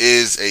 That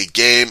is a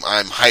game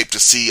I'm hyped to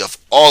see of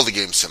all the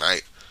games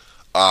tonight.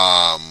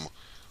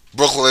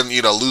 Brooklyn,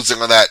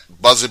 losing on that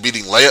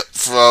buzzer-beating layup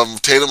from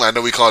Tatum. I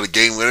know we call it a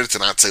game winner to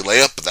not say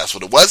layup, but that's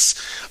what it was.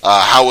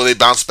 How will they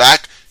bounce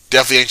back?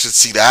 Definitely anxious to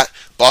see that.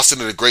 Boston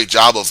did a great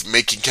job of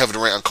making Kevin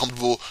Durant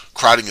uncomfortable,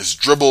 crowding his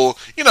dribble,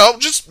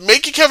 just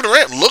making Kevin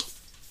Durant look,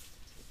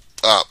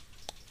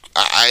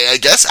 I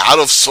guess, out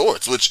of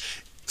sorts,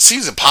 which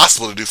seems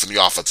impossible to do from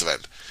the offensive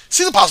end.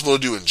 Seems impossible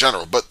to do in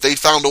general, but they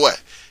found a way.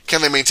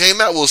 Can they maintain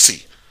that? We'll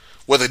see.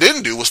 What they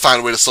didn't do was find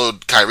a way to slow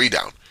Kyrie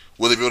down,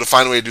 Will they be able to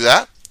find a way to do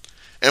that?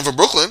 And for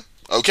Brooklyn,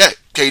 okay,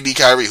 KD,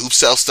 Kyrie, who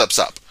steps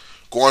up.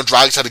 Goran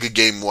Dragic had a good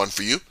game one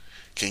for you.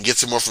 Can you get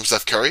some more from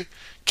Steph Curry?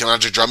 Can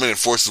Andre Drummond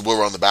enforce his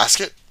will around the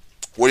basket?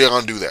 What are you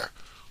going to do there?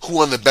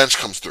 Who on the bench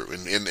comes through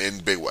in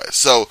big ways?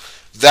 So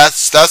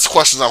that's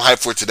questions I'm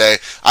hyped for today.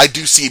 I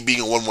do see it being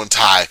a 1-1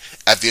 tie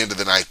at the end of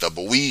the night, though.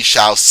 But we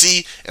shall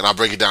see, and I'll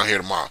break it down here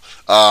tomorrow.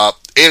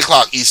 8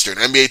 o'clock Eastern,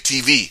 NBA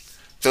TV,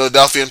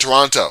 Philadelphia and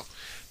Toronto.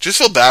 Just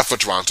feel bad for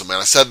Toronto, man.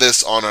 I said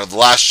this on the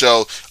last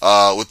show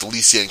with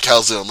Alicia and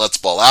Kelsley on Let's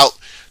Ball Out.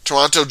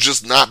 Toronto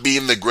just not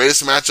being the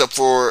greatest matchup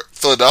for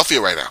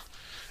Philadelphia right now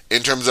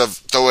in terms of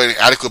throwing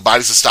adequate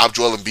bodies to stop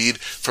Joel Embiid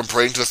from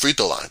parading to the free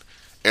throw line.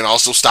 And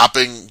also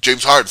stopping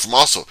James Harden from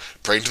also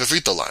parading to the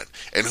free throw line.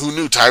 And who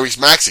knew Tyrese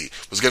Maxey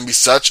was going to be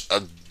such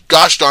a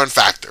gosh darn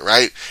factor,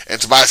 right? And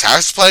Tobias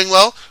Harris is playing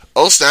well.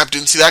 Oh snap,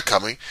 didn't see that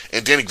coming.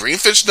 And Danny Green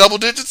finished double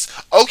digits.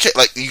 Okay,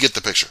 like, you get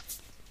the picture.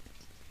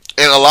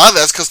 And a lot of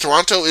that's because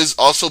Toronto is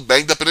also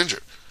banged up and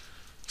injured.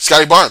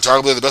 Scotty Barnes,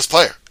 arguably the best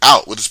player,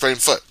 out with a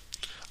sprained foot.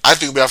 I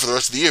think he'll be out for the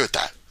rest of the year with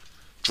that.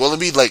 Joel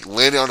Embiid,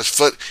 landing on his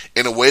foot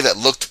in a way that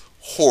looked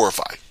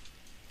horrifying.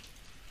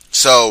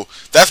 So,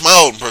 that's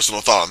my own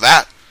personal thought on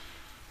that.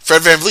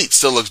 Fred VanVleet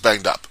still looks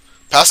banged up.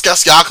 Pascal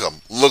Siakam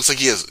looks like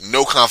he has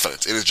no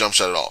confidence in his jump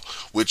shot at all,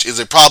 which is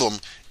a problem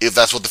if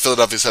that's what the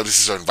Philadelphia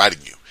 76ers are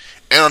inviting you.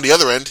 And on the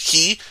other end,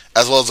 he,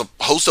 as well as a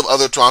host of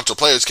other Toronto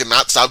players,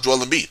 cannot stop Joel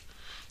Embiid.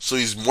 So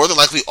he's more than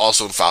likely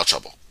also in foul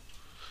trouble.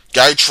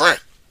 Gary Trent,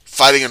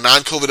 fighting a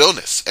non-COVID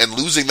illness and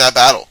losing that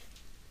battle,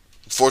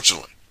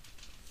 unfortunately.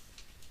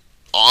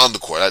 On the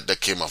court, that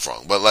came off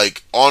wrong, but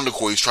on the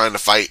court, he's trying to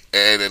fight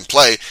and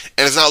play,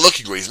 and it's not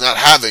looking great. He's not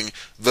having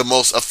the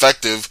most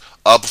effective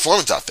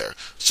performance out there.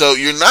 So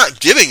you're not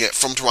getting it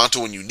from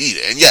Toronto when you need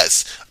it. And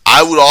yes,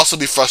 I would also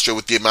be frustrated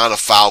with the amount of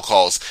foul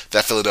calls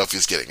that Philadelphia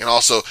is getting, and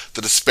also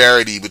the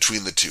disparity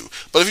between the two.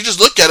 But if you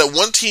just look at it,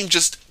 one team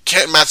just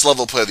can't match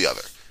level play the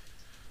other.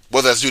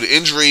 Whether that's due to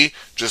injury,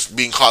 just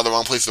being caught in the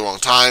wrong place at the wrong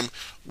time,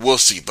 we'll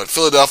see. But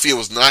Philadelphia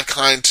was not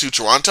kind to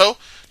Toronto.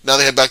 Now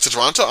they head back to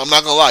Toronto. I'm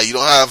not going to lie. You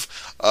don't have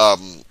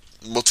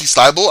Matisse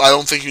Thybulle. I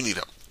don't think you need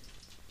him.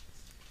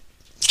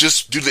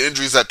 Just due to the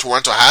injuries that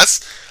Toronto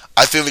has,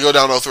 I think they go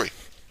down 0-3.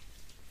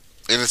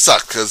 And it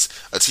sucked because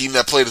a team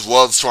that played as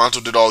well as Toronto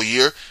did all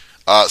year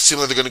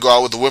seemed like they're going to go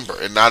out with a whimper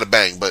and not a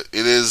bang. But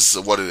it is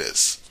what it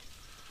is.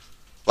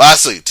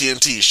 Lastly,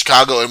 TNT,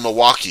 Chicago and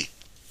Milwaukee.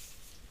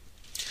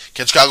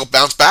 Can Chicago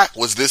bounce back?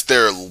 Was this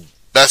their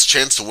best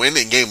chance to win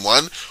in Game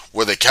 1,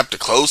 where they kept it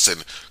close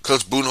and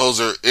Coach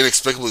Budenholzer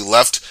inexplicably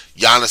left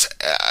Giannis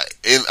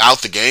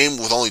out the game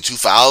with only 2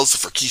 fouls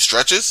for key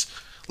stretches?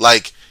 Where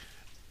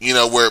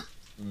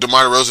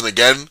DeMar DeRozan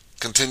again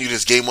continued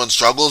his Game 1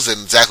 struggles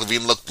and Zach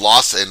LaVine looked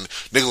lost and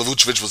Nikola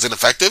Vucevic was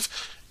ineffective?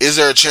 Is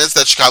there a chance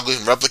that Chicago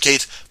can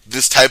replicate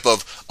this type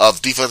of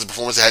defensive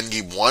performance they had in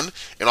Game 1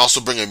 and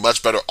also bring a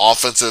much better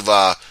offensive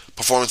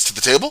performance to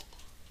the table?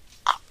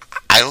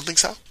 I don't think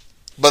so.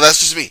 But that's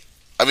just me.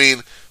 I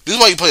mean, this is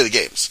why you play the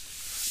games.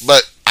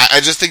 But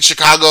I just think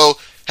Chicago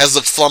has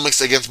looked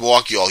flummoxed against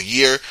Milwaukee all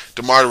year.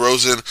 DeMar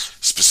DeRozan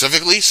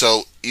specifically.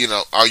 So,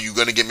 are you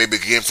going to get maybe a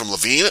game from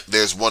LaVine?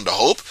 There's one to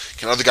hope.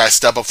 Can other guys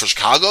step up for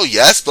Chicago?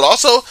 Yes. But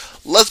also,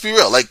 let's be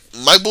real. Mike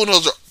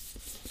Budenholzer,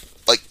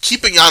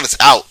 keeping Giannis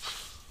out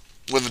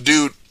when the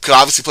dude could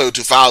obviously play with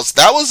 2 fouls,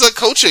 that was a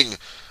coaching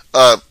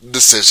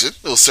decision.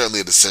 It was certainly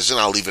a decision.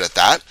 I'll leave it at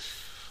that.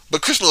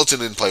 But Chris Middleton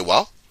didn't play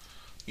well.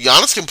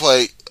 Giannis can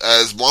play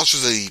as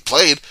monstrous as he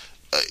played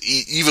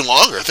even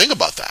longer. Think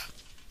about that.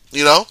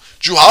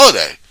 Jrue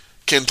Holiday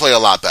can play a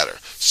lot better.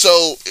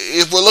 So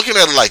if we're looking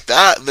at it like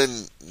that,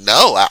 then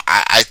no,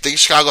 I think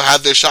Chicago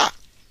had their shot.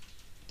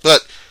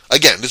 But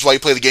again, this is why you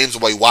play the games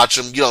and why you watch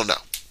them. You don't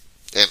know.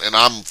 And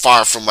I'm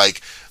far from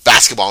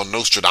basketball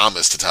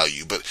Nostradamus to tell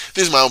you, but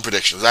these are my own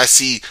predictions. I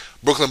see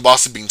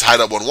Brooklyn-Boston being tied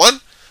up 1-1.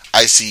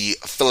 I see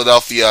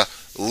Philadelphia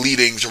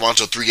leading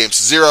Toronto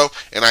 3-0,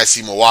 and I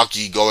see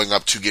Milwaukee going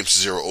up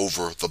 2-0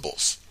 over the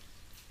Bulls.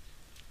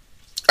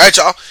 Alright,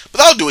 y'all, but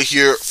that'll do it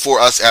here for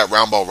us at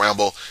Roundball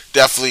Ramble.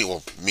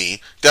 Definitely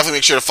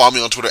make sure to follow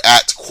me on Twitter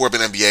at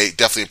CorbinNBA.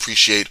 Definitely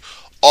appreciate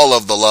all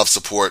of the love,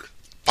 support,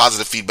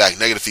 positive feedback,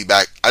 negative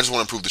feedback. I just want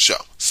to improve the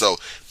show, so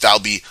that'll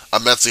be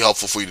immensely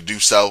helpful for you to do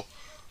so.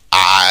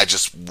 I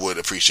just would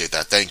appreciate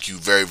that. Thank you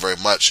very, very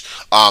much.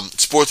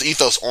 Sports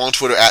Ethos on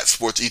Twitter at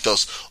Sports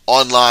Ethos,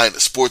 online,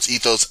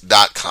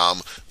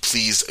 sportsethos.com.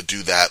 Please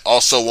do that.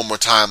 Also, one more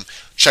time,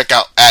 check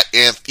out at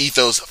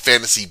Ethos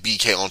Fantasy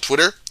BK on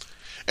Twitter.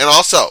 And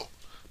also,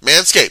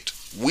 Manscaped.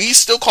 We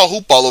still call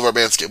Hoopball over at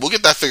Manscaped. We'll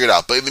get that figured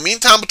out. But in the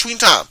meantime, between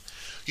time,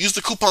 use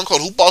the coupon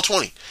code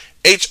Hoopball20,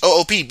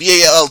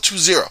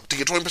 HOOPBALL20, to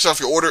get 20% off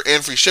your order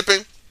and free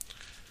shipping.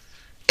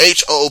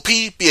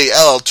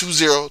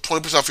 HOOPBALL20,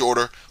 20% off your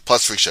order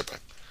plus free shipping.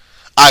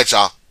 Alright,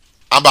 y'all.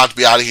 I'm about to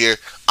be out of here.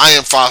 I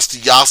am Frosty.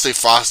 Y'all stay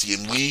frosty,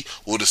 and we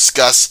will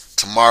discuss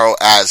tomorrow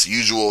as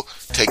usual.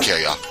 Take care,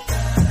 y'all.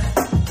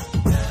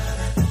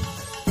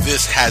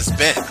 This has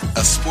been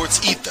a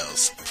Sports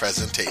Ethos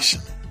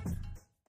presentation.